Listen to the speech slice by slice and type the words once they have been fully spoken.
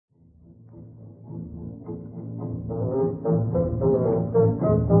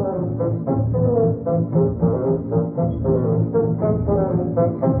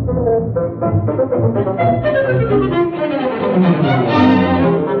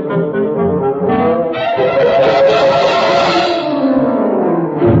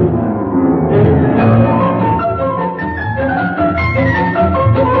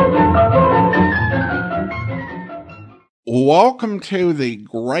to the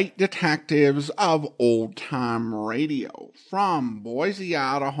Great Detectives of Old Time Radio. From Boise,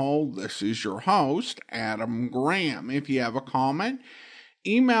 Idaho, this is your host, Adam Graham. If you have a comment,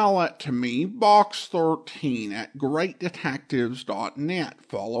 email it to me, box13 at greatdetectives.net.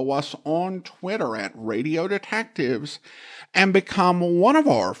 Follow us on Twitter at Radio Detectives and become one of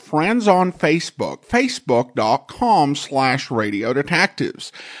our friends on Facebook, facebook.com/Radio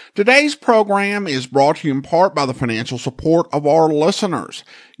Detectives. Today's program is brought to you in part by the financial support of our listeners.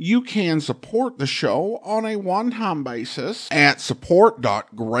 You can support the show on a one-time basis at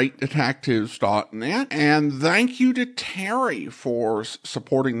support.greatdetectives.net. And thank you to Terry for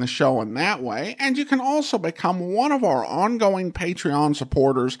supporting the show in that way. And you can also become one of our ongoing Patreon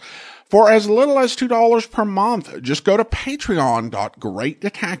supporters for as little as $2 per month. Just go to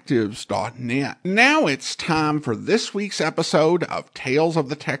patreon.greatdetectives.net. Now it's time for this week's episode of Tales of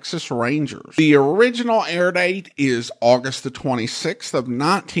the Texas Rangers. The original air date is August the 26th of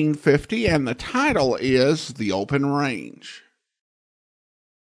 1950, and the title is The Open Range.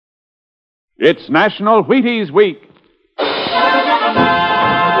 It's National Wheaties Week.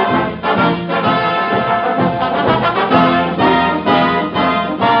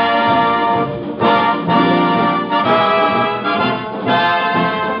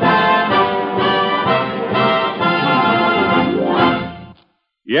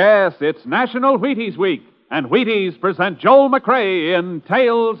 Yes, it's National Wheaties Week, and Wheaties present Joel McCrea in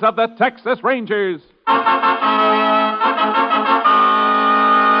Tales of the Texas Rangers.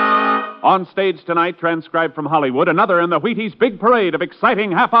 On stage tonight, transcribed from Hollywood, another in the Wheaties big parade of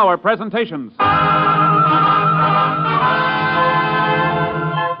exciting half-hour presentations.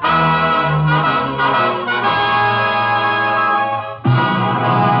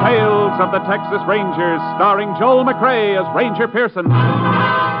 Tales of the Texas Rangers, starring Joel McCrea as Ranger Pearson.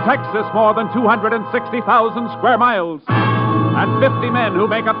 Texas, more than 260,000 square miles, and 50 men who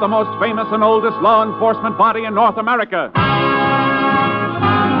make up the most famous and oldest law enforcement body in North America.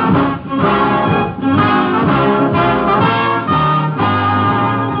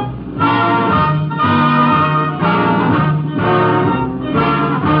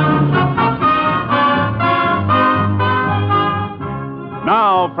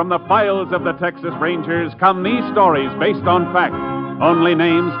 Now, from the files of the Texas Rangers come these stories based on fact. Only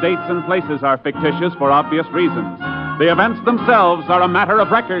names, dates, and places are fictitious for obvious reasons. The events themselves are a matter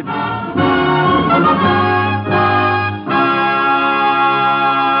of record.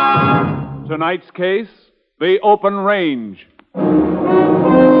 Tonight's case, The Open Range.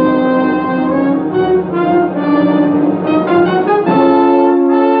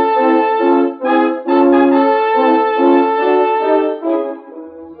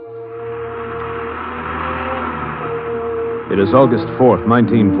 It is August 4th,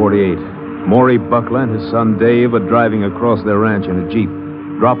 1948. Maury Buckler and his son Dave are driving across their ranch in a Jeep,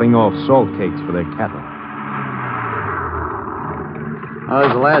 dropping off salt cakes for their cattle. Oh,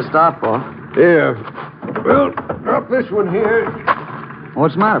 there's the last stop, Pa. Here. Well, drop this one here.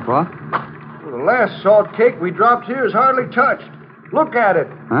 What's the matter, Pa? Well, the last salt cake we dropped here is hardly touched. Look at it.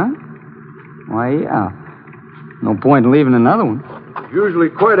 Huh? Why, yeah. No point in leaving another one. There's usually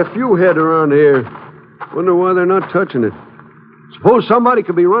quite a few head around here. Wonder why they're not touching it. Suppose somebody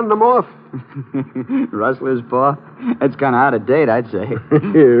could be running them off. Rustlers, Pa? That's kind of out of date, I'd say.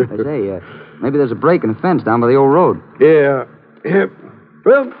 Here. I say, maybe there's a break in the fence down by the old road. Yeah.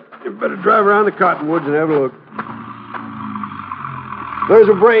 Well, you better drive around the cottonwoods and have a look. There's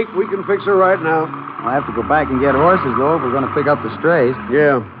a break. We can fix her right now. I'll have to go back and get horses, though, if we're going to pick up the strays.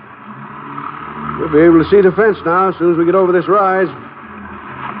 Yeah. We'll be able to see the fence now as soon as we get over this rise.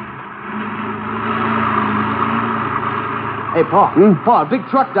 Hey, Pa. Pa, a big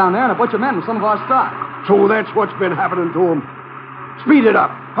truck down there and a bunch of men with some of our stock. So that's what's been happening to them. Speed it up.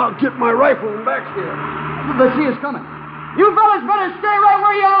 I'll get my rifle and back here. They see us coming. You fellas better stay right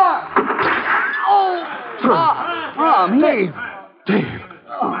where you are. Oh, I'm here. Dave.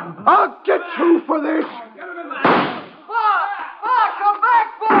 I'll get you for this. Pa, come back,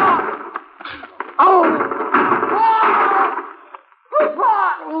 Pa. Oh. Pa.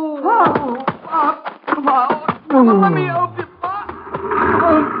 Let me help you, Pa.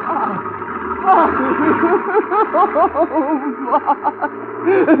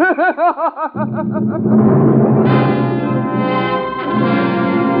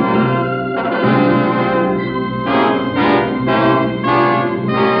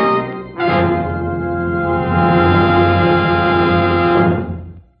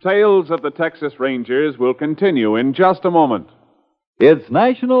 Tales of the Texas Rangers will continue in just a moment. It's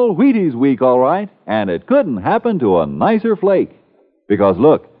National Wheaties Week, all right, and it couldn't happen to a nicer flake. Because,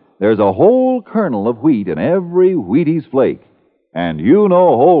 look, there's a whole kernel of wheat in every Wheaties flake. And you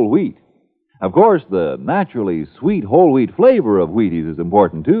know whole wheat. Of course, the naturally sweet whole wheat flavor of Wheaties is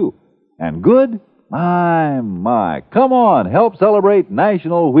important, too. And good? My. Come on, help celebrate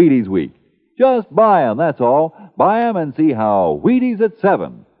National Wheaties Week. Just buy 'em, that's all. Buy 'em and see how Wheaties at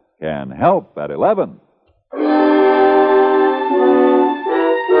 7 can help at 11.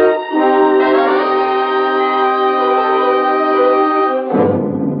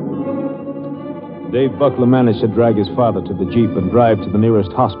 Dave Buckler managed to drag his father to the Jeep and drive to the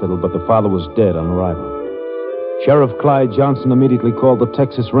nearest hospital, but the father was dead on arrival. Sheriff Clyde Johnson immediately called the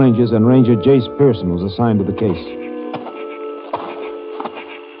Texas Rangers, and Ranger Jace Pearson was assigned to the case.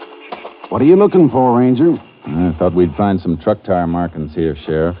 What are you looking for, Ranger? I thought we'd find some truck tire markings here,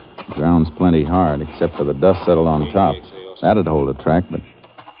 Sheriff. The ground's plenty hard, except for the dust settled on top. That'd hold a track, but...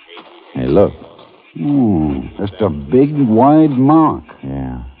 Hey, look. Just a big, wide mark.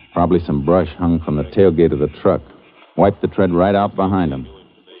 Yeah, probably some brush hung from the tailgate of the truck. Wiped the tread right out behind him.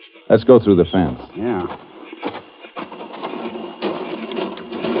 Let's go through the fence. Yeah.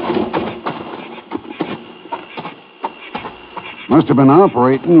 Must have been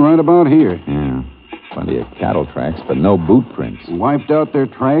operating right about here. Yeah, plenty of cattle tracks, but no boot prints. Wiped out their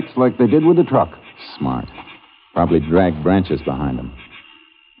tracks like they did with the truck. Smart. Probably dragged branches behind them.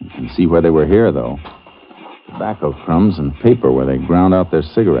 You can see where they were here, though. Tobacco crumbs and paper where they ground out their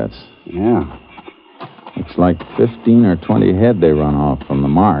cigarettes. Yeah. Looks like 15 or 20 head they run off from the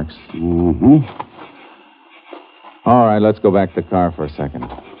marks. Mm-hmm. All right, let's go back to the car for a second.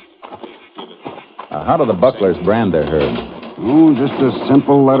 How do the Bucklers brand their herd? Oh, just a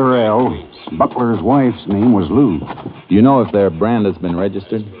simple letter L. Buckler's wife's name was Lou. Do you know if their brand has been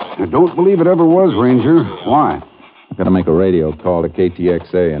registered? I don't believe it ever was, Ranger. Why? I've got to make a radio call to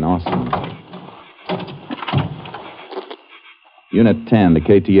KTXA in Austin. Unit 10 to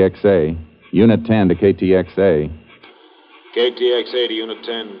KTXA. Unit 10 to KTXA. KTXA to Unit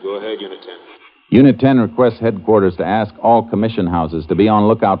 10. Go ahead, Unit 10. Unit 10 requests headquarters to ask all commission houses to be on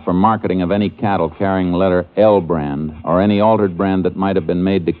lookout for marketing of any cattle carrying letter L brand or any altered brand that might have been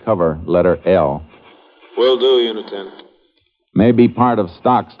made to cover letter L. Will do, Unit 10. May be part of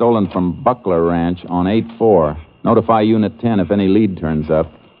stock stolen from Buckler Ranch on 8-4. Notify Unit 10 if any lead turns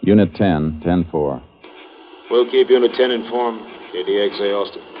up. Unit 10, 10-4. We'll keep Unit 10 informed. KTXA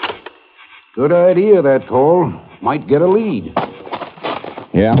Austin. Good idea, that call. Might get a lead.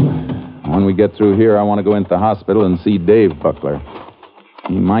 Yeah. When we get through here, I want to go into the hospital and see Dave Buckler.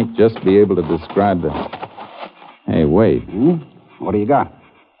 He might just be able to describe the... Hey, wait. What do you got?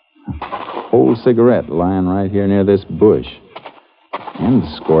 Old cigarette lying right here near this bush. End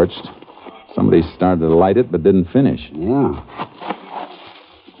scorched. Somebody started to light it but didn't finish. Yeah.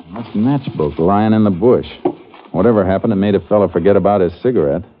 That's a matchbook lying in the bush. Whatever happened, it made a fella forget about his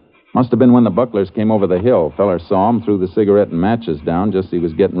cigarette. Must have been when the Bucklers came over the hill. Feller saw him, threw the cigarette and matches down just as he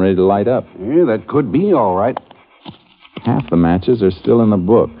was getting ready to light up. Yeah, that could be all right. Half the matches are still in the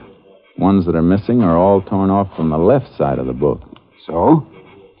book. Ones that are missing are all torn off from the left side of the book. So?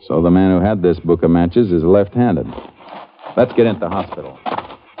 So the man who had this book of matches is left-handed. Let's get into the hospital.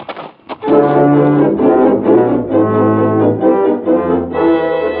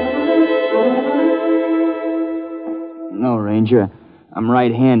 No, Ranger. I'm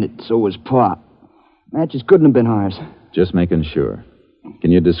right-handed, so was Pa. Matches couldn't have been ours. Just making sure.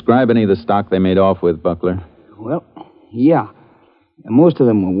 Can you describe any of the stock they made off with, Buckler? Well, yeah. And most of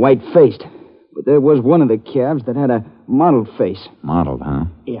them were white-faced. But there was one of the calves that had a mottled face. Mottled, huh?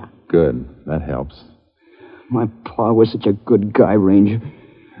 Yeah. Good. That helps. My Pa was such a good guy, Ranger.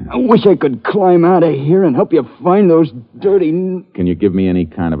 I wish I could climb out of here and help you find those dirty... Can you give me any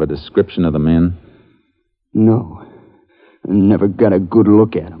kind of a description of the men? No. I never got a good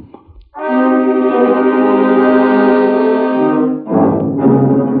look at them.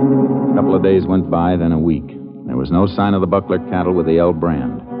 A couple of days went by, then a week. There was no sign of the Buckler cattle with the L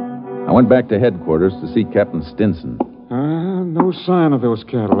brand. I went back to headquarters to see Captain Stinson. No sign of those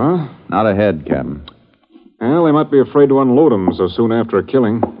cattle, huh? Not ahead, Captain. Well, they might be afraid to unload them so soon after a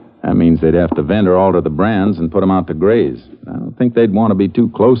killing. That means they'd have to vend or alter the brands and put them out to graze. I don't think they'd want to be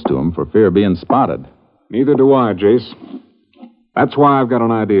too close to them for fear of being spotted. Neither do I, Jace. That's why I've got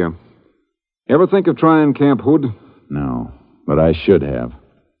an idea. Ever think of trying Camp Hood? No, but I should have.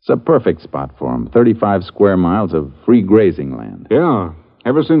 It's a perfect spot for them. 35 square miles of free grazing land. Yeah.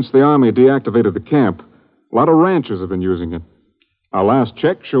 Ever since the Army deactivated the camp, a lot of ranchers have been using it. Our last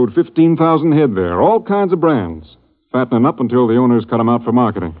check showed 15,000 head there, all kinds of brands, fattening up until the owners cut them out for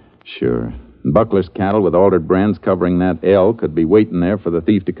marketing. Sure. And Buckler's cattle with altered brands covering that L could be waiting there for the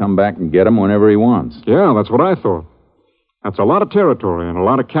thief to come back and get them whenever he wants. Yeah, that's what I thought. That's a lot of territory and a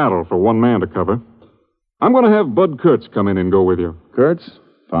lot of cattle for one man to cover. I'm going to have Bud Kurtz come in and go with you. Kurtz?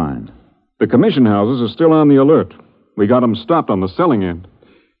 Fine. The commission houses are still on the alert. We got them stopped on the selling end.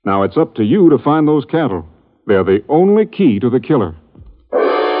 Now it's up to you to find those cattle. They're the only key to the killer.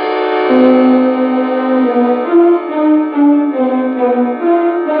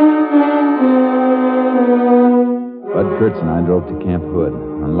 Bud Kurtz and I drove to Camp Hood,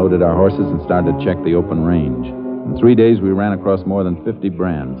 unloaded our horses, and started to check the open range. In 3 days, we ran across more than 50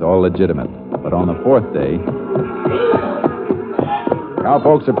 brands, all legitimate. But on the fourth day...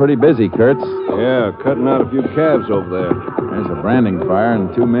 Cowpokes are pretty busy, Kurtz. Yeah, cutting out a few calves over there. There's a branding fire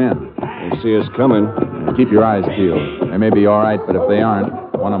and 2 men. They see us coming. Keep your eyes peeled. They may be all right, but if they aren't,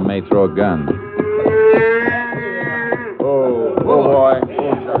 one of them may throw a gun. Oh, boy.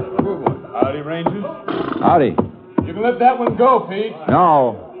 Howdy, Rangers. Howdy. You can let that one go, Pete.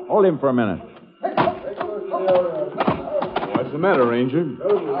 No. Hold him for a minute. What's the matter, Ranger?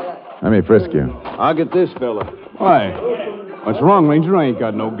 Let me frisk you. I'll get this fella. Why? What's wrong, Ranger? I ain't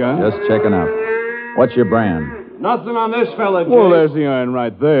got no gun. Just checking up. What's your brand? Nothing on this fella, Jay. Well, there's the iron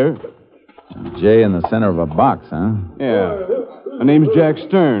right there. J in the center of a box, huh? Yeah. My name's Jack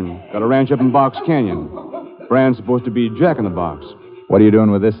Stern. Got a ranch up in Box Canyon. Brand's supposed to be Jack in the Box. What are you doing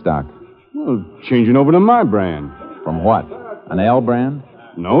with this stock? Well, changing over to my brand. From what? An L brand?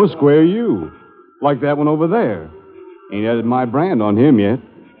 No, Square U. Like that one over there. Ain't added my brand on him yet.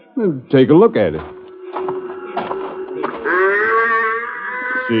 Well, take a look at it.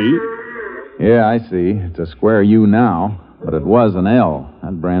 See? Yeah, I see. It's a square U now, but it was an L.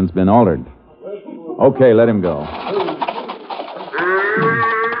 That brand's been altered. Okay, let him go.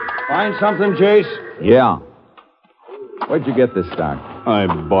 Find something, Jace? Yeah. Where'd you get this stock? I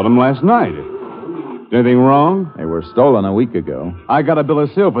bought them last night. Anything wrong? They were stolen a week ago. I got a bill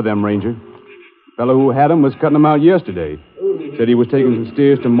of sale for them, Ranger. Fellow who had them was cutting them out yesterday. Said he was taking some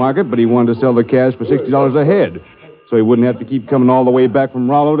steers to market, but he wanted to sell the calves for $60 a head, so he wouldn't have to keep coming all the way back from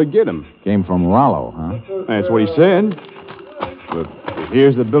Rollo to get them. Came from Rollo, huh? That's what he said. But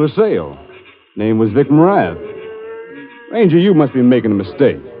here's the bill of sale. Name was Vic Morath. Ranger, you must be making a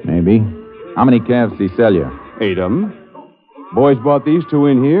mistake. Maybe. How many calves did he sell you? 8 of them. Boys bought these 2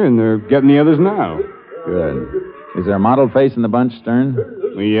 in here, and they're getting the others now. Good. Is there a mottled face in the bunch, Stern?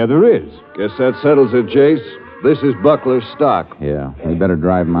 Well, yeah, there is. Guess that settles it, Jace. This is Buckler's stock. Yeah. We better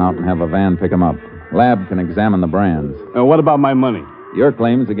drive him out and have a van pick him up. Lab can examine the brands. What about my money? Your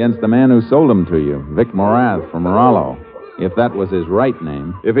claim's against the man who sold them to you, Vic Morath from Rollo. If that was his right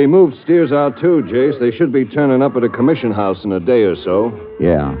name. If he moved steers out too, Jace, they should be turning up at a commission house in a day or so.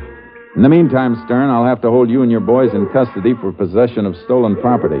 Yeah. In the meantime, Stern, I'll have to hold you and your boys in custody for possession of stolen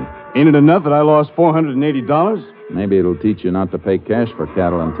property. Ain't it enough that I lost $480? Maybe it'll teach you not to pay cash for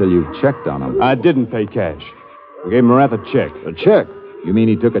cattle until you've checked on them. I didn't pay cash. I gave Morath a check. A check? You mean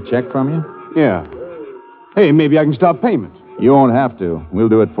he took a check from you? Yeah. Hey, maybe I can stop payment. You won't have to. We'll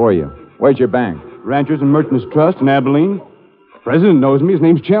do it for you. Where's your bank? Ranchers and Merchants Trust in Abilene. President knows me. His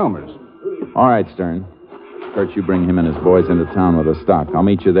name's Chalmers. All right, Stern. Kurt, you bring him and his boys into town with the stock. I'll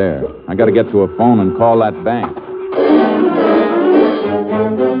meet you there. I got to get to a phone and call that bank.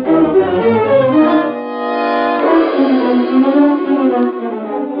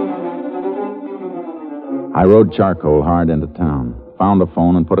 I rode charcoal hard into town, found a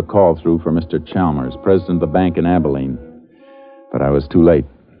phone, and put a call through for Mr. Chalmers, president of the bank in Abilene. But I was too late.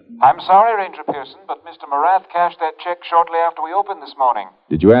 I'm sorry, Ranger Pearson, but Mr. Morath cashed that check shortly after we opened this morning.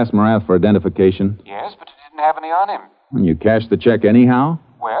 Did you ask Morath for identification? Yes, but he didn't have any on him. And you cashed the check anyhow?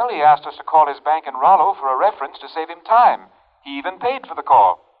 Well, he asked us to call his bank in Rollo for a reference to save him time. He even paid for the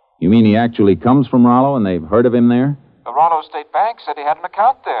call. You mean he actually comes from Rollo and they've heard of him there? The Rollo State Bank said he had an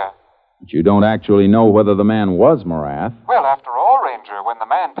account there. But you don't actually know whether the man was Morath. Well, after all, Ranger, when the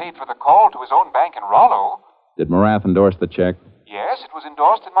man paid for the call to his own bank in Rollo... Did Morath endorse the check? Yes, it was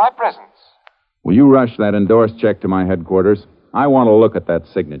endorsed in my presence. Will you rush that endorsed check to my headquarters? I want to look at that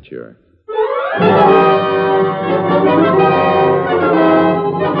signature.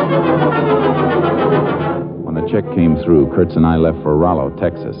 When the check came through, Kurtz and I left for Rollo,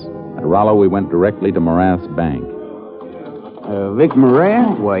 Texas. At Rollo, we went directly to Morath's bank. Vic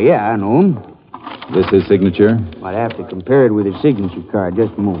Morath? Why, yeah, I know him. This his signature? I'd have to compare it with his signature card.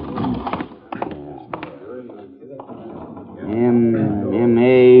 Just a moment.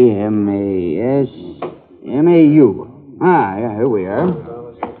 M-A-M-A-S-M-A-U. Ah, yeah, here we are.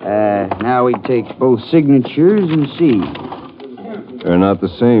 Now he takes both signatures and see. They're not the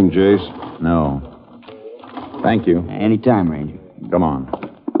same, Jace. No. Thank you. Anytime, Ranger. Come on.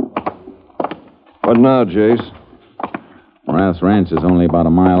 What now, Jace? Morath's ranch is only about a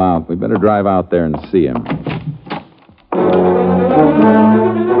mile out. We better drive out there and see him.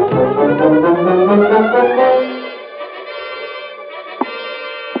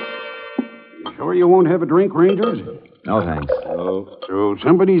 Sure you won't have a drink, Rangers? No, thanks. Oh, so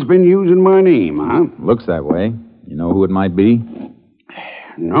somebody's been using my name, huh? Looks that way. You know who it might be?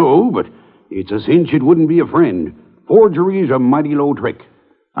 No, but it's a cinch it wouldn't be a friend. Forgery's a mighty low trick.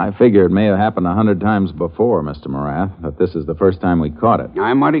 I figure it may have happened 100 times before, Mr. Morath, but this is the first time we caught it.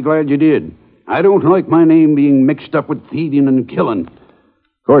 I'm mighty glad you did. I don't like my name being mixed up with thieving and killing.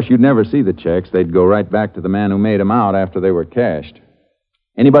 Of course, you'd never see the checks. They'd go right back to the man who made them out after they were cashed.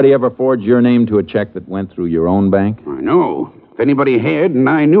 Anybody ever forged your name to a check that went through your own bank? I know. If anybody had and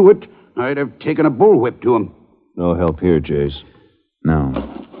I knew it, I'd have taken a bullwhip to him. No help here, Jace. No.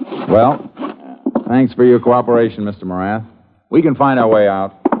 Well, thanks for your cooperation, Mr. Morath. We can find our way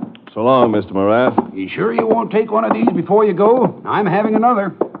out. So long, Mr. Morath. You sure you won't take one of these before you go? I'm having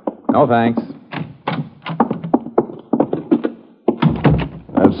another. No, thanks.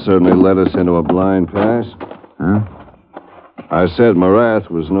 That certainly led us into a blind pass. Huh? I said Morath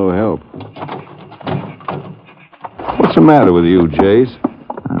was no help. What's the matter with you, Jace?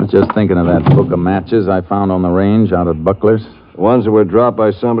 I was just thinking of that book of matches I found on the range out at Buckler's. The ones that were dropped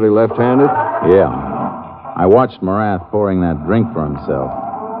by somebody left-handed? Yeah. I watched Morath pouring that drink for himself.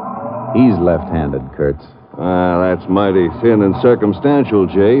 He's left-handed, Kurtz. That's mighty thin and circumstantial,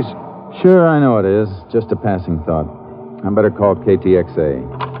 Jace. Sure, I know it is. Just a passing thought. I better call KTXA.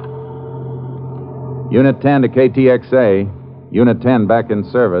 Unit 10 to KTXA. Unit 10 back in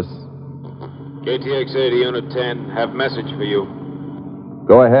service. KTXA to Unit 10. Have message for you.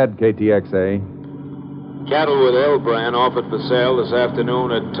 Go ahead, KTXA. Cattle with L brand offered for sale this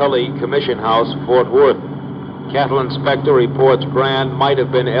afternoon at Tully Commission House, Fort Worth. Cattle inspector reports brand might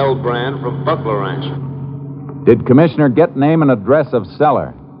have been L brand from Buckler Ranch. Did Commissioner get name and address of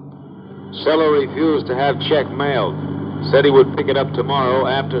seller? Seller refused to have check mailed. Said he would pick it up tomorrow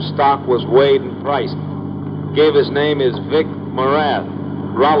after stock was weighed and priced. Gave his name is Vic Morath,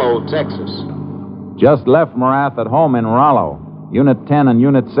 Rollo, Texas. Just left Morath at home in Rollo. Unit 10 and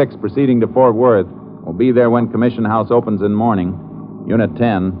Unit 6 proceeding to Fort Worth. We'll be there when Commission House opens in morning. Unit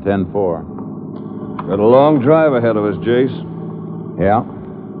 10, 10-4. Got a long drive ahead of us, Jace. Yeah,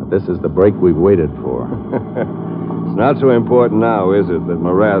 but this is the break we've waited for. It's not so important now, is it, that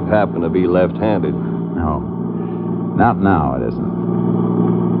Morath happened to be left-handed? No. Not now, it isn't.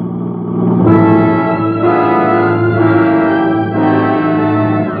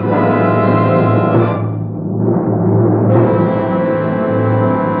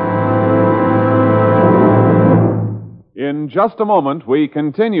 In just a moment, we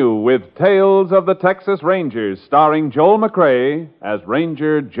continue with Tales of the Texas Rangers, starring Joel McCrea as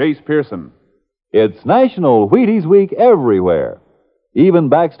Ranger Jace Pearson. It's National Wheaties Week everywhere, even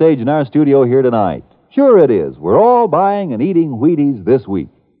backstage in our studio here tonight. Sure it is. We're all buying and eating Wheaties this week.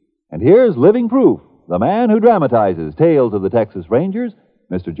 And here's living proof, the man who dramatizes Tales of the Texas Rangers,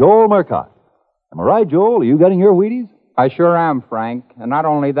 Mr. Joel Murcott. Am I right, Joel? Are you getting your Wheaties? I sure am, Frank. And not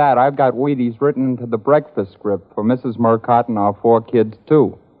only that, I've got Wheaties written into the breakfast script for Mrs. Murcott and our 4 kids,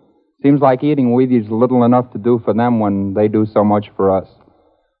 too. Seems like eating Wheaties is little enough to do for them when they do so much for us.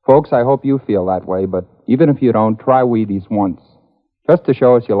 Folks, I hope you feel that way, but even if you don't, try Wheaties once. Just to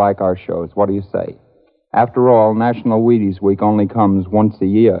show us you like our shows. What do you say? After all, National Wheaties Week only comes once a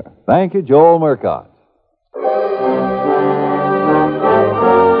year. Thank you, Joel Murcott.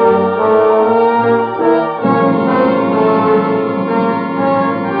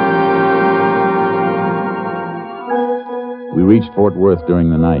 We reached Fort Worth during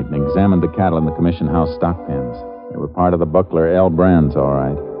the night and examined the cattle in the Commission House stock pens. They were part of the Buckler L brands, all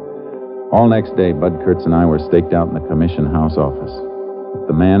right. All next day, Bud Kurtz and I were staked out in the Commission House office.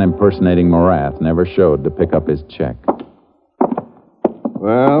 The man impersonating Morath never showed to pick up his check.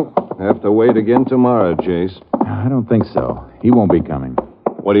 Well, have to wait again tomorrow, Jace. I don't think so. He won't be coming.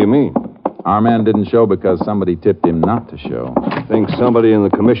 What do you mean? Our man didn't show because somebody tipped him not to show. Think somebody in the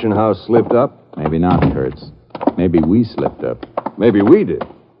Commission House slipped up? Maybe not, Kurtz. Maybe we slipped up. Maybe we did.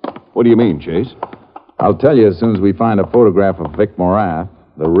 What do you mean, Chase? I'll tell you as soon as we find a photograph of Vic Morath,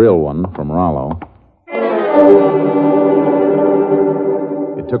 the real one from Rollo.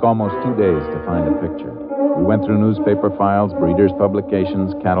 It took almost 2 days to find a picture. We went through newspaper files, breeders'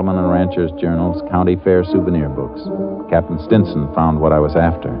 publications, cattlemen and ranchers' journals, county fair souvenir books. Captain Stinson found what I was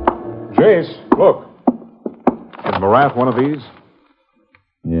after. Jace, look. Is Morath one of these?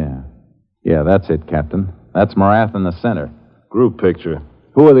 Yeah, that's it, Captain. That's Morath in the center. Group picture.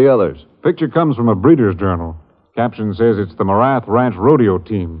 Who are the others? Picture comes from a breeder's journal. Caption says it's the Morath Ranch Rodeo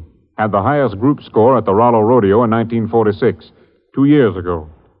team. Had the highest group score at the Rollo Rodeo in 1946, 2 years ago.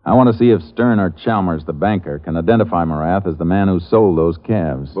 I want to see if Stern or Chalmers, the banker, can identify Morath as the man who sold those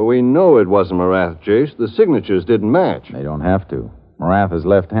calves. But we know it wasn't Morath, Jace. The signatures didn't match. They don't have to. Morath is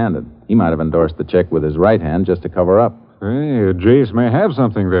left-handed. He might have endorsed the check with his right hand just to cover up. Hey, Jace may have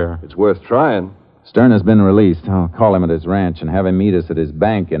something there. It's worth trying. Stern has been released. I'll call him at his ranch and have him meet us at his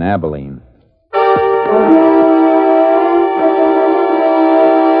bank in Abilene.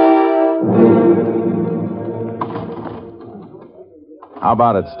 How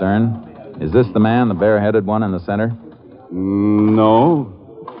about it, Stern? Is this the man, the bare-headed one in the center? No.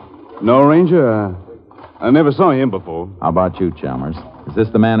 No, Ranger. I never saw him before. How about you, Chalmers? Is this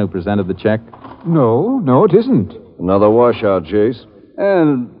the man who presented the check? No, it isn't. Another washout, Jace.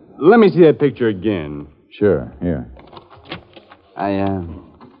 And let me see that picture again. Sure, here.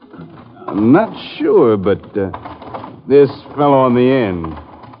 I'm not sure, but this fellow on the end,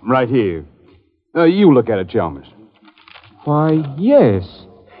 right here. You look at it, Chalmers. Why, yes.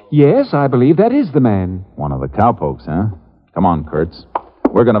 Yes, I believe that is the man. One of the cowpokes, huh? Come on, Kurtz.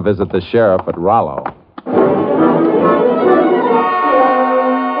 We're going to visit the sheriff at Rollo.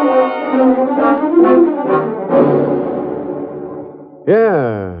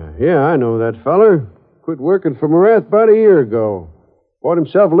 Yeah, I know that feller. Quit working for Morath about a year ago. Bought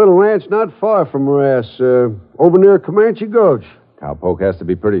himself a little ranch not far from Morath's, over near Comanche Gulch. Cowpoke has to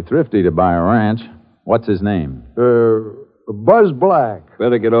be pretty thrifty to buy a ranch. What's his name? Buzz Black.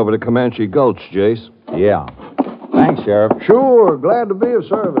 Better get over to Comanche Gulch, Jace. Yeah. Thanks, Sheriff. Sure, glad to be of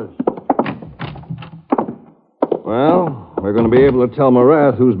service. Well, we're going to be able to tell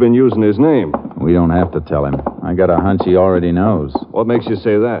Morath who's been using his name. We don't have to tell him. I got a hunch he already knows. What makes you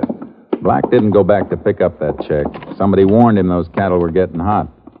say that? Black didn't go back to pick up that check. Somebody warned him those cattle were getting hot.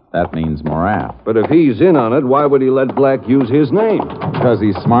 That means Morath. But if he's in on it, why would he let Black use his name? Because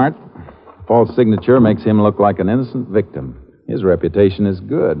he's smart. False signature makes him look like an innocent victim. His reputation is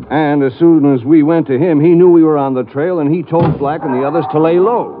good. And as soon as we went to him, he knew we were on the trail, and he told Black and the others to lay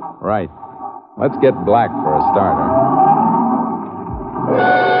low. Right. Let's get Black for a starter.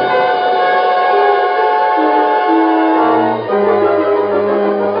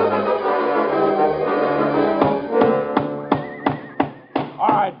 All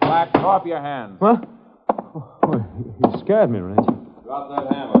right, Black, throw up your hands. What? Oh, you scared me, Ranger. Drop that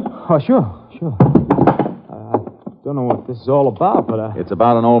hammer. Oh, sure. I don't know what this is all about, but It's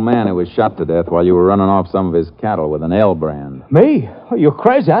about an old man who was shot to death while you were running off some of his cattle with an L brand. Me? Oh, you're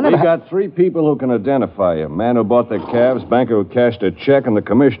crazy. I never... We got 3 people who can identify you. Man who bought the calves, banker who cashed a check, and the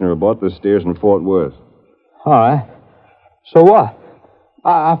commissioner who bought the steers in Fort Worth. All right. So what?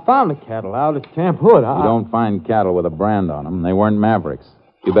 I found the cattle out at Camp Hood. You don't find cattle with a brand on them. They weren't Mavericks.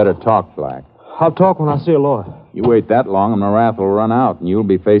 You better talk, Black. I'll talk when I see a lawyer. You wait that long and Morath will run out, and you'll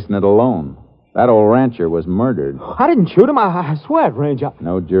be facing it alone. That old rancher was murdered. I didn't shoot him. I swear it, Ranger.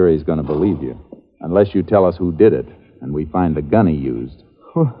 No jury's going to believe you, unless you tell us who did it, and we find the gun he used.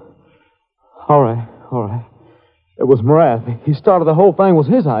 All right. It was Morath. He started the whole thing. Was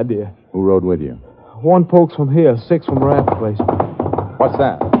his idea. Who rode with you? 1 poke's from here, 6 from Morath's place. What's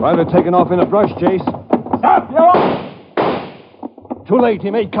that? Rider taken off in a brush, Jace. Stop, you! Too late.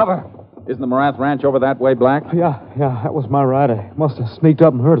 He made cover. Isn't the Morath ranch over that way, Black? Yeah, that was my rider. Must have sneaked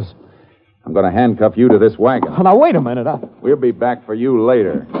up and hurt us. I'm going to handcuff you to this wagon. Now, wait a minute. We'll be back for you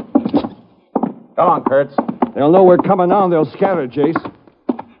later. Come on, Kurtz. They'll know we're coming now, and they'll scatter, Jace.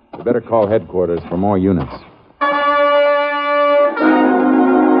 We better call headquarters for more units.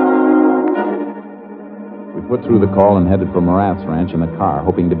 We put through the call and headed for Morath's ranch in the car,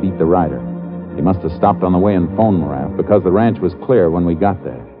 hoping to beat the rider. He must have stopped on the way and phoned Morath because the ranch was clear when we got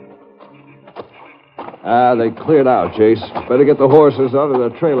there. They cleared out, Jace. Better get the horses out of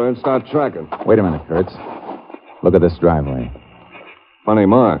the trailer and start tracking. Wait a minute, Kurtz. Look at this driveway. Funny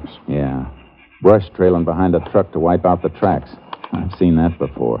marks. Yeah. Brush trailing behind a truck to wipe out the tracks. I've seen that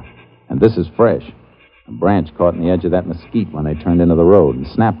before. And this is fresh. A branch caught in the edge of that mesquite when they turned into the road and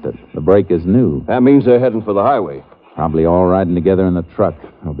snapped it. The brake is new. That means they're heading for the highway. Probably all riding together in the truck.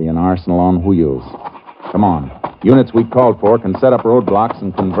 There'll be an arsenal on wheels. Come on. Units we called for can set up roadblocks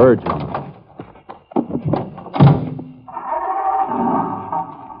and converge on them.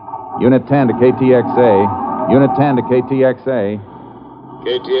 Unit 10 to KTXA. Unit 10 to KTXA.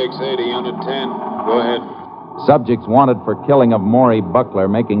 KTXA to Unit 10. Go ahead. Subjects wanted for killing of Maury Buckler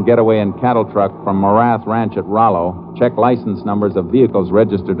making getaway in cattle truck from Morath Ranch at Rollo. Check license numbers of vehicles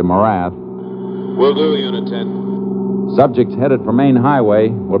registered to Morath. Will do, Unit 10. Subjects headed for main highway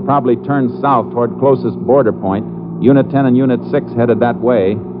will probably turn south toward closest border point. Unit 10 and Unit 6 headed that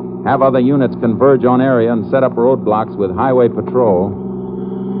way. Have other units converge on area and set up roadblocks with highway patrol.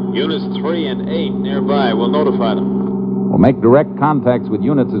 Units 3 and 8 nearby. We'll notify them. We'll make direct contacts with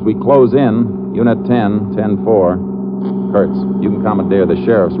units as we close in. Unit 10, 10-4. Kurtz, you can commandeer the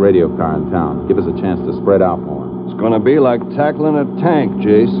sheriff's radio car in town. Give us a chance to spread out more. It's going to be like tackling a tank,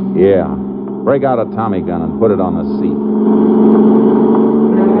 Jace. Yeah. Break out a Tommy gun and put it on the seat.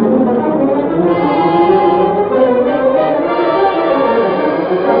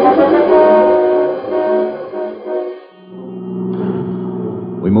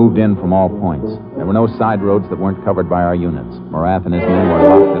 We moved in from all points. There were no side roads that weren't covered by our units. Morath and his men were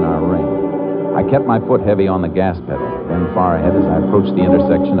locked in our ring. I kept my foot heavy on the gas pedal. Then far ahead, as I approached the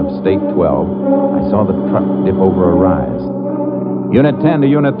intersection of State 12, I saw the truck dip over a rise. Unit 10 to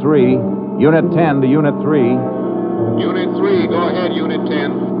Unit 3. Unit 10 to Unit 3. Unit 3, go ahead, Unit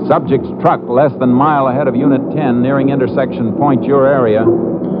 10. Subject's truck less than mile ahead of Unit 10, nearing intersection point your area.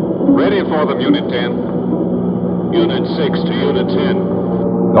 Ready for them, Unit 10. Unit 6 to Unit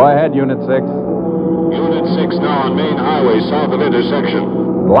 10. Go ahead, Unit 6. Unit 6 now on main highway south of intersection.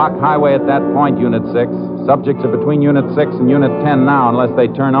 Block highway at that point, Unit 6. Subjects are between Unit 6 and Unit 10 now, unless they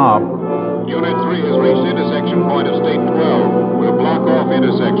turn off. Unit 3 has reached intersection point of State 12. We'll block off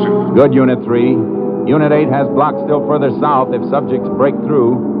intersection. Good, Unit 3. Unit 8 has block still further south if subjects break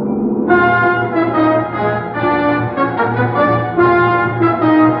through.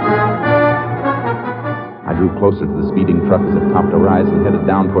 I drew closer to the speeding truck as it topped a rise and headed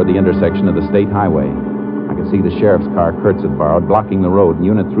down toward the intersection of the state highway. I could see the sheriff's car Kurtz had borrowed blocking the road and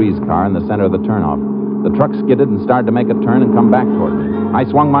Unit 3's car in the center of the turnoff. The truck skidded and started to make a turn and come back toward me. I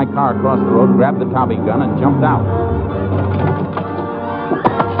swung my car across the road, grabbed the Tommy gun, and jumped out.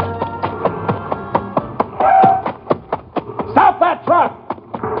 Stop that truck!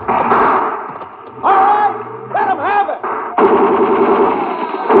 All right, let him have it!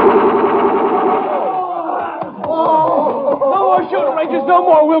 No more shooting, Rangers. No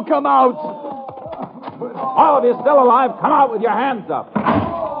more. We'll come out. All of you still alive, come out with your hands up. You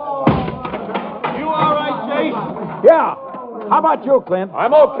all right, Chase? Yeah. How about you, Clint?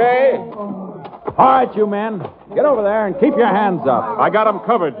 I'm okay. All right, you men. Get over there and keep your hands up. I got him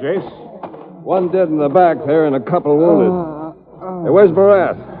covered, Jace. One dead in the back there and a couple wounded. Hey, where's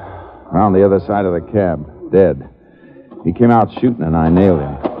Morath? Around the other side of the cab, dead. He came out shooting and I nailed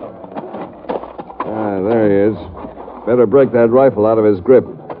him. Ah, there he is. Better break that rifle out of his grip.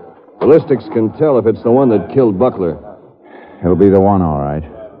 Ballistics can tell if it's the one that killed Buckler. He'll be the one, all right.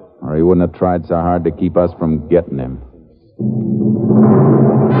 Or he wouldn't have tried so hard to keep us from getting him.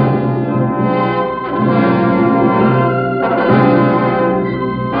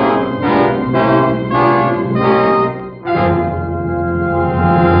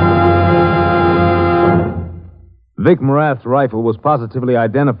 Vic Morath's rifle was positively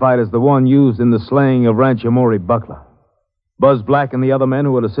identified as the one used in the slaying of Rancher Maury Buckler. Buzz Black and the other men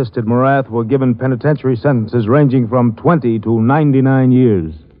who had assisted Morath were given penitentiary sentences ranging from 20 to 99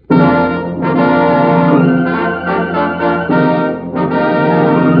 years.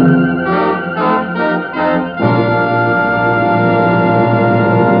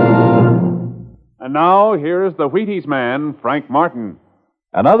 And now, here's the Wheaties man, Frank Martin.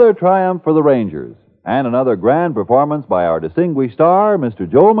 Another triumph for the Rangers, and another grand performance by our distinguished star, Mr.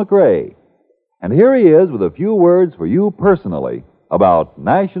 Joel McCrea. And here he is with a few words for you personally about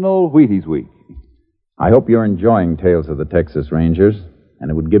National Wheaties Week. I hope you're enjoying Tales of the Texas Rangers, and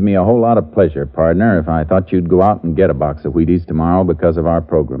it would give me a whole lot of pleasure, partner, if I thought you'd go out and get a box of Wheaties tomorrow because of our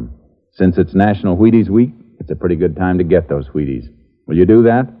program. Since it's National Wheaties Week, it's a pretty good time to get those Wheaties. Will you do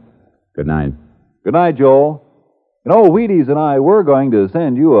that? Good night. Good night, Joel. You know, Wheaties and I were going to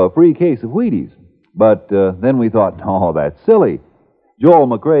send you a free case of Wheaties, but then we thought, oh, that's silly. Joel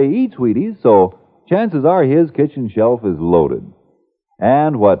McCrea eats Wheaties, so chances are his kitchen shelf is loaded.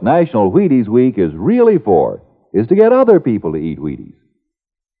 And what National Wheaties Week is really for is to get other people to eat Wheaties.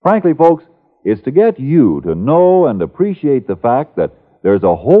 Frankly, folks, it's to get you to know and appreciate the fact that there's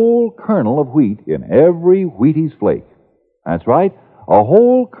a whole kernel of wheat in every Wheaties flake. That's right, a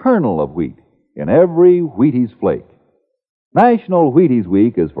whole kernel of wheat in every Wheaties flake. National Wheaties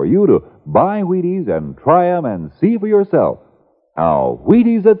Week is for you to buy Wheaties and try them and see for yourself how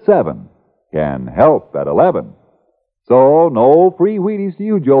Wheaties at 7 can help at 11. So, no free Wheaties to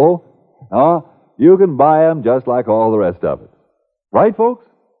you, Joel. You can buy them just like all the rest of it. Right, folks?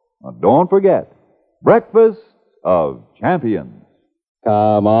 Now, don't forget, Breakfast of Champions.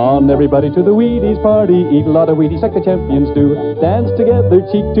 Come on, everybody, to the Wheaties party. Eat a lot of Wheaties like the champions do. Dance together,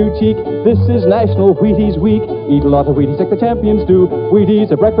 cheek to cheek. This is National Wheaties Week. Eat a lot of Wheaties like the champions do. Wheaties,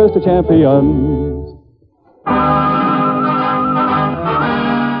 a breakfast of champions.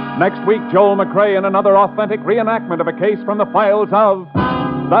 Next week, Joel McCrea in another authentic reenactment of a case from the files of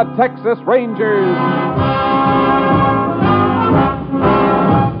the Texas Rangers.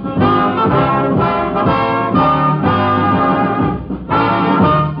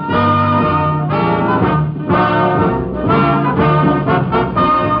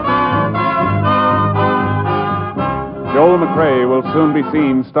 McRae will soon be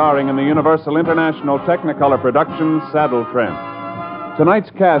seen starring in the Universal International Technicolor production Saddle Tramp. Tonight's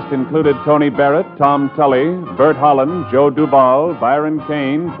cast included Tony Barrett, Tom Tully, Bert Holland, Joe Duval, Byron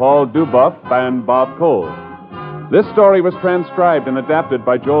Kane, Paul Dubuff, and Bob Cole. This story was transcribed and adapted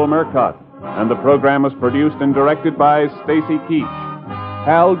by Joel Murcott, and the program was produced and directed by Stacy Keach.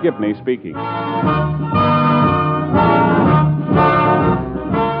 Hal Gibney speaking.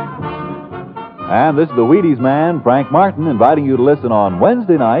 And this is the Wheaties man, Frank Martin, inviting you to listen on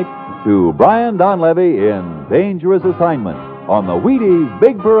Wednesday night to Brian Donlevy in Dangerous Assignment on the Wheaties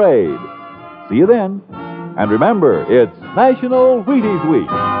Big Parade. See you then. And remember, it's National Wheaties Week.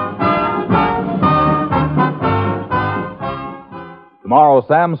 Tomorrow,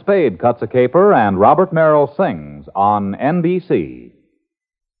 Sam Spade cuts a caper and Robert Merrill sings on NBC.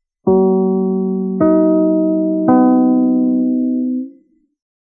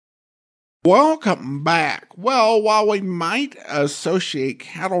 Welcome back. Well, while we might associate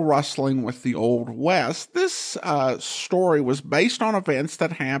cattle rustling with the Old West, this story was based on events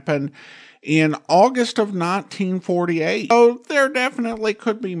that happened in August of 1948. So there definitely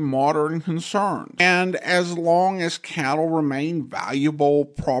could be modern concerns. And as long as cattle remain valuable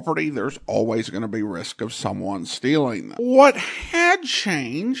property, there's always going to be risk of someone stealing them. What had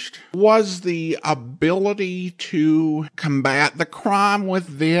changed was the ability to combat the crime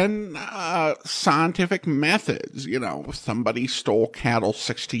with then scientific methods. You know, if somebody stole cattle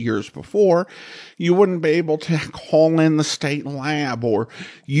 60 years before, you wouldn't be able to call in the state lab or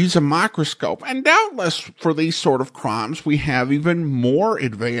use a microscope. And doubtless for these sort of crimes, we have even more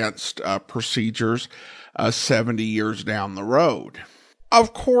advanced procedures 70 years down the road.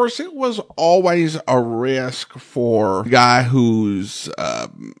 Of course, it was always a risk for a guy whose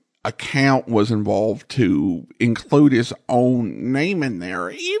account was involved to include his own name in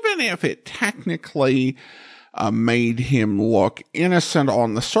there, even if it technically made him look innocent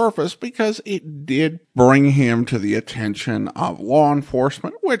on the surface, because it did bring him to the attention of law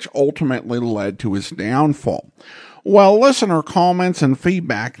enforcement, which ultimately led to his downfall. Well, listener comments and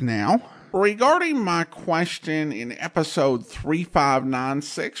feedback now. Regarding my question in episode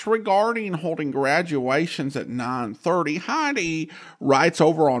 3596 regarding holding graduations at 9:30, Heidi writes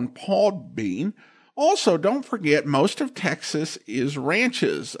over on Podbean, also, don't forget, most of Texas is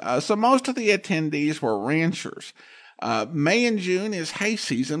ranches, so most of the attendees were ranchers. May and June is hay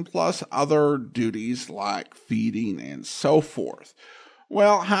season, plus other duties like feeding and so forth.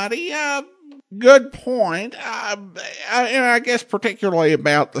 Well, Heidi, good point, and I guess particularly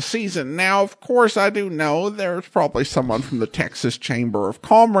about the season. Now, of course, I do know there's probably someone from the Texas Chamber of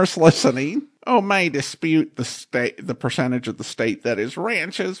Commerce listening who may dispute the percentage of the state that is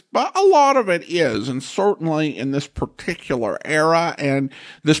ranches, but a lot of it is, and certainly in this particular era and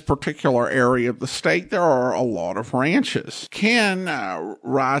this particular area of the state, there are a lot of ranches. Ken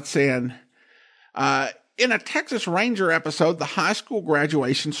writes in a Texas Ranger episode, the high school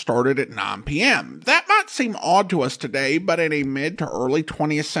graduation started at 9 p.m. That might seem odd to us today, but in a mid to early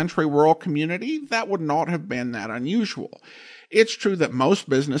 20th century rural community, that would not have been that unusual. It's true that most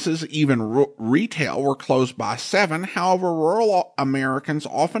businesses, even retail, were closed by 7. However, rural Americans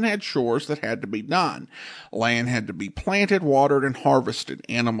often had chores that had to be done. Land had to be planted, watered, and harvested.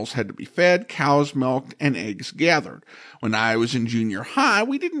 Animals had to be fed, cows milked, and eggs gathered. When I was in junior high,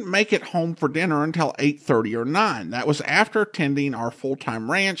 we didn't make it home for dinner until 8:30 or 9. That was after attending our full-time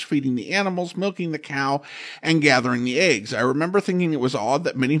ranch, feeding the animals, milking the cow, and gathering the eggs. I remember thinking it was odd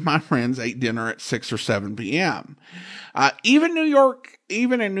that many of my friends ate dinner at 6 or 7 p.m. Even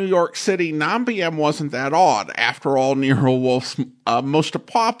in New York City, 9 p.m. wasn't that odd. After all, Nero Wolf's most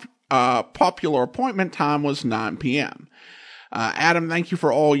popular appointment time was 9 p.m. Adam, thank you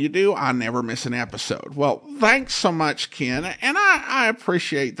for all you do. I never miss an episode. Well, thanks so much, Ken, and I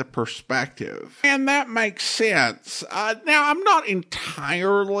appreciate the perspective. And that makes sense. Now, I'm not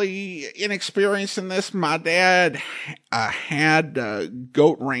entirely inexperienced in this. My dad had a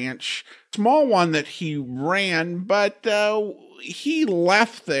goat ranch, small one that he ran, but he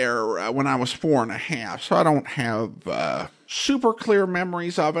left there when I was 4.5, so I don't have super clear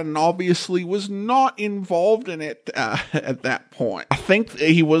memories of it, and obviously was not involved in it at that point. I think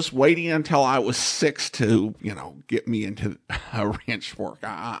he was waiting until I was 6 to, get me into ranch work.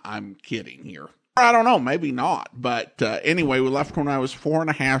 I'm kidding here. I don't know, maybe not. But anyway, we left when I was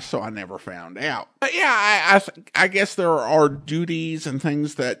 4.5, so I never found out. But yeah, I guess there are duties and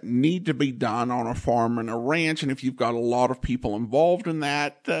things that need to be done on a farm and a ranch, and if you've got a lot of people involved in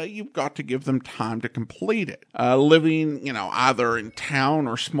that, you've got to give them time to complete it. Living, either in town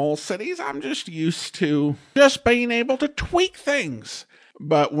or small cities, I'm just used to just being able to tweak things.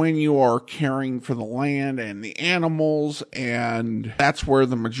 But when you are caring for the land and the animals, and that's where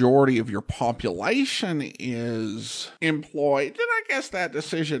the majority of your population is employed, then I guess that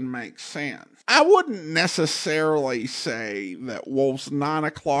decision makes sense. I wouldn't necessarily say that Wolf's 9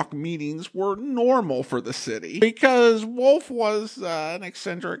 o'clock meetings were normal for the city, because Wolf was an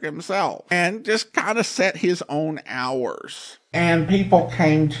eccentric himself and just kind of set his own hours. And people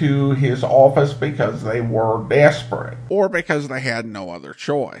came to his office because they were desperate or because they had no other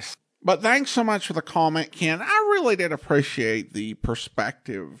choice. But thanks so much for the comment, Ken. I really did appreciate the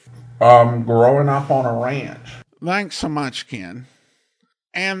perspective growing up on a ranch. Thanks so much, Ken.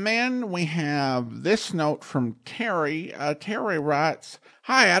 And then we have this note from Terry. Terry writes,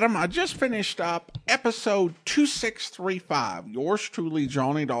 "Hi, Adam. I just finished up episode 2635. Yours truly,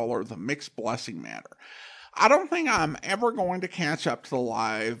 Johnny Dollar, The Mixed Blessing Matter. I don't think I'm ever going to catch up to the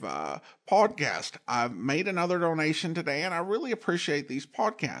live podcast. I've made another donation today, and I really appreciate these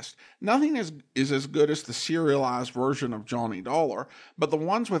podcasts. Nothing is as good as the serialized version of Johnny Dollar, but the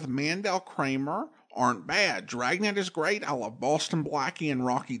ones with Mandel Kramer aren't bad. Dragnet is great. I love Boston Blackie and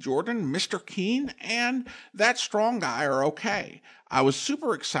Rocky Jordan. Mr. Keene and That Strong Guy are okay. I was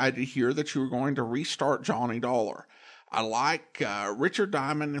super excited to hear that you were going to restart Johnny Dollar. I like Richard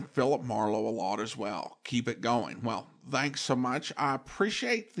Diamond and Philip Marlowe a lot as well. Keep it going." Well, thanks so much. I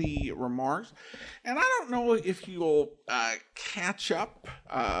appreciate the remarks. And I don't know if you'll catch up.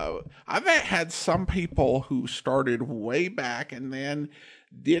 I've had some people who started way back and then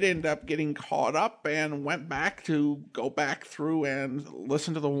did end up getting caught up and went back to go back through and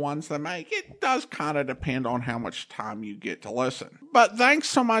listen to the ones they make. It does kind of depend on how much time you get to listen. But thanks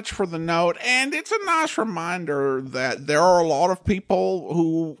so much for the note. And it's a nice reminder that there are a lot of people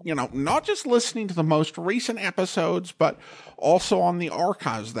who, not just listening to the most recent episodes, but also on the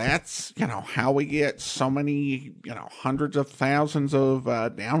archives. That's, how we get so many, hundreds of thousands of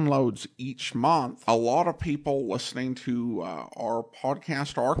downloads each month. A lot of people listening to our podcast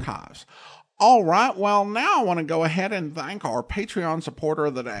archives. All right, well, now I want to go ahead and thank our Patreon supporter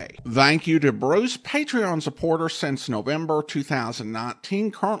of the day. Thank you to Bruce, Patreon supporter since November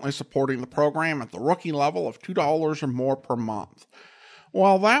 2019, currently supporting the program at the rookie level of $2 or more per month.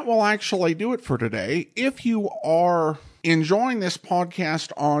 Well, that will actually do it for today. If you are enjoying this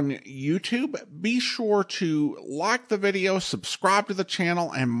podcast on YouTube, be sure to like the video, subscribe to the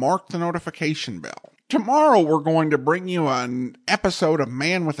channel, and mark the notification bell. Tomorrow we're going to bring you an episode of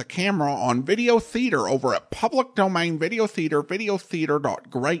Man with a Camera on Video Theater over at Public Domain Video Theater,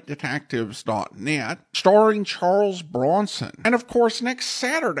 videotheater.greatdetectives.net, starring Charles Bronson. And of course, next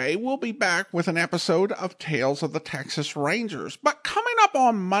Saturday we'll be back with an episode of Tales of the Texas Rangers. But coming up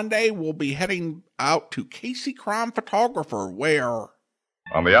on Monday, we'll be heading out to Casey Crime Photographer, where...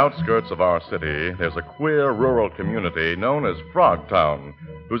 On the outskirts of our city, there's a queer rural community known as Frogtown,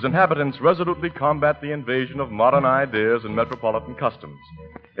 whose inhabitants resolutely combat the invasion of modern ideas and metropolitan customs.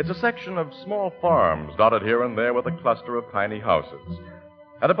 It's a section of small farms dotted here and there with a cluster of tiny houses.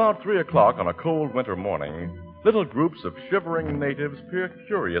 At about 3 o'clock on a cold winter morning, little groups of shivering natives peer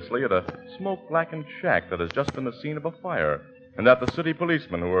curiously at a smoke-blackened shack that has just been the scene of a fire, and at the city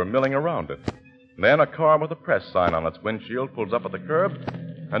policemen who are milling around it. Then a car with a press sign on its windshield pulls up at the curb,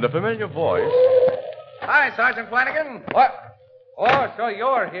 and a familiar voice... Hi, Sergeant Flanagan. What? Oh, so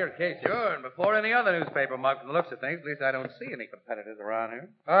you're here, Casey. Sure, and before any other newspaper mug from the looks of things, at least I don't see any competitors around here.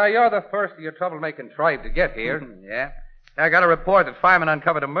 You're the first of your troublemaking tribe to get here. Yeah. I got a report that firemen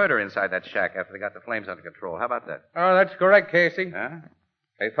uncovered a murder inside that shack after they got the flames under control. How about that? Oh, that's correct, Casey. Huh?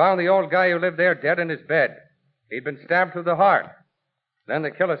 They found the old guy who lived there dead in his bed. He'd been stabbed through the heart. Then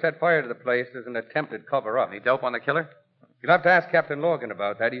the killer set fire to the place as an attempted cover-up. Any dope on the killer? You'll have to ask Captain Logan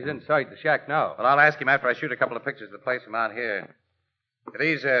about that. He's inside the shack now. Well, I'll ask him after I shoot a couple of pictures of the place from out here.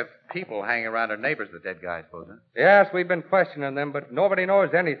 These people hanging around are neighbors of the dead guy, I suppose, huh? Yes, we've been questioning them, but nobody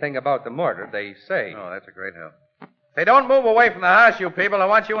knows anything about the murder, they say. Oh, that's a great help. Hey, don't move away from the house, you people. I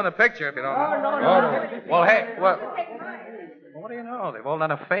want you in the picture, if you don't mind. No. Well, hey, what do you know? They've all done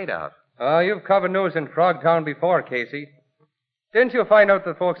a fade-out. You've covered news in Frogtown before, Casey. Didn't you find out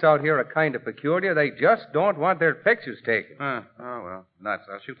the folks out here are kind of peculiar? They just don't want their pictures taken. Oh, well, nuts.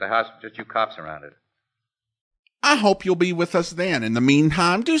 I'll shoot the house with just you cops around it. I hope you'll be with us then. In the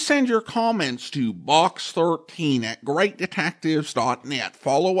meantime, do send your comments to box13@greatdetectives.net.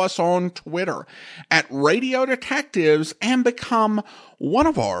 Follow us on Twitter @Radio Detectives and become one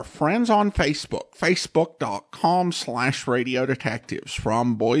of our friends on Facebook, facebook.com/Radio Detectives.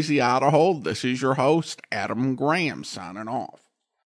 From Boise, Idaho, this is your host, Adam Graham, signing off.